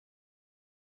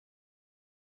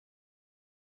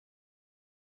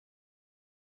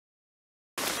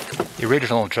The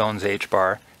original Jones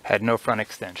H-bar had no front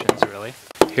extensions, really.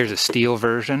 Here's a steel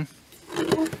version.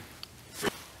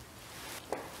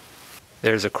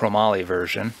 There's a chromoly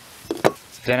version.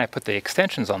 Then I put the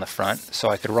extensions on the front so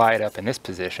I could ride up in this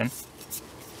position.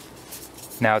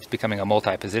 Now it's becoming a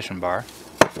multi-position bar.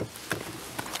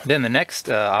 Then the next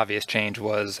obvious change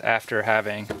was, after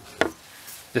having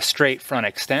the straight front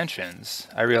extensions,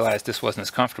 I realized this wasn't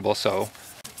as comfortable, so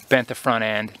bent the front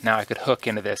end. Now I could hook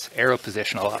into this aero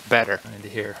position a lot better into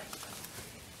here.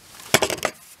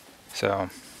 So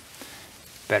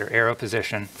better aero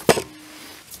position.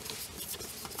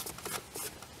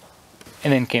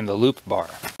 And then came the loop bar.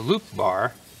 The loop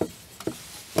bar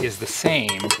is the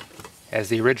same as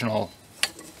the original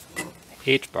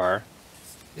H-bar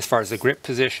as far as the grip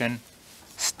position,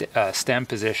 stem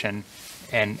position,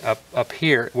 and up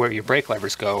here where your brake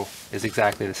levers go is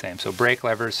exactly the same. So brake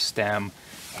levers, stem,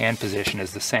 hand position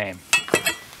is the same.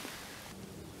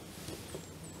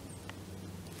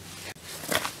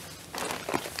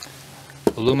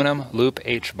 Aluminum loop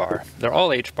H-bar. They're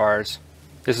all H-bars.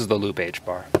 This is the loop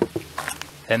H-bar.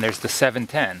 Then there's the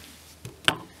 710.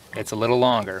 It's a little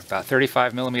longer, about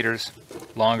 35 millimeters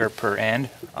longer per end.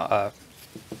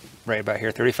 Right about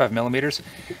here, 35 millimeters.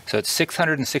 So it's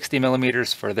 660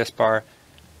 millimeters for this bar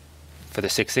for the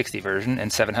 660 version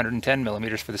and 710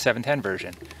 millimeters for the 710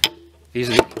 version. These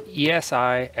are the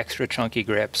ESI extra chunky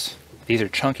grips. These are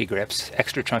chunky grips.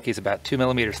 Extra chunky is about 2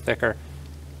 millimeters thicker.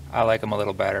 I like them a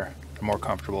little better. They're more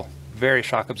comfortable. Very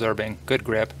shock absorbing, good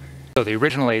grip. So the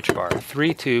original H-bar,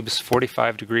 3 tubes,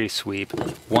 45-degree sweep,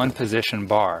 1 position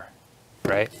bar,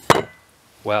 right?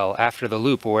 Well, after the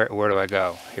loop, where do I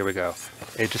go? Here we go.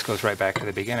 It just goes right back to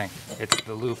the beginning. It's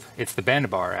the loop. It's the bend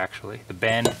bar, actually. The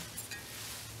bend.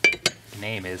 The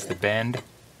name is the bend.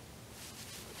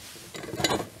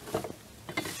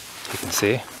 You can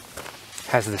see.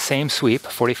 Has the same sweep,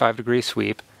 45-degree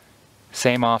sweep,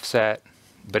 same offset,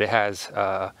 but it has.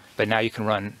 But now you can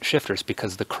run shifters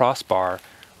because the crossbar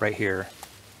right here,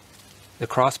 the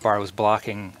crossbar was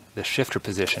blocking the shifter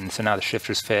position, so now the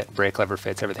shifters fit, brake lever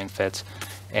fits, everything fits,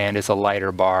 and it's a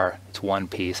lighter bar. It's one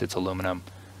piece, it's aluminum.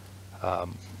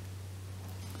 Couldn't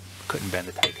bend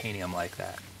the titanium like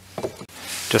that.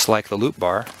 Just like the loop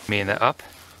bar, in the up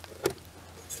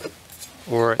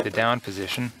or the down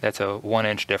position, that's a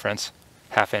 1-inch difference,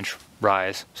 half-inch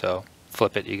rise, so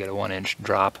flip it, you get a 1-inch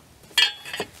drop.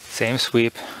 Same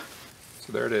sweep.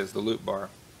 So there it is, the loop bar.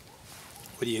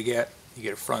 What do you get? You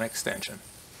get a front extension.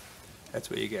 That's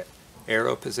what you get.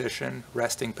 Aero position,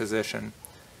 resting position,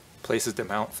 places to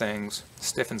mount things,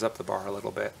 stiffens up the bar a little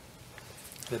bit.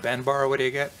 The bend bar, what do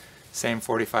you get? Same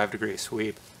 45-degree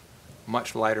sweep,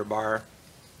 much lighter bar,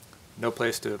 no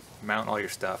place to mount all your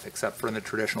stuff except for in the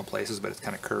traditional places, but it's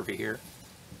kind of curvy here.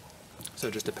 So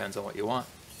it just depends on what you want.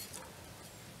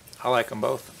 I like them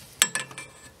both.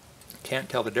 Can't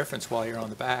tell the difference while you're on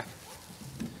the back.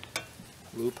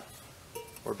 Loop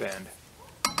or bend.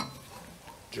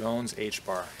 Jones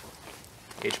H-bar.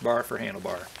 H-bar for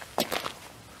handlebar.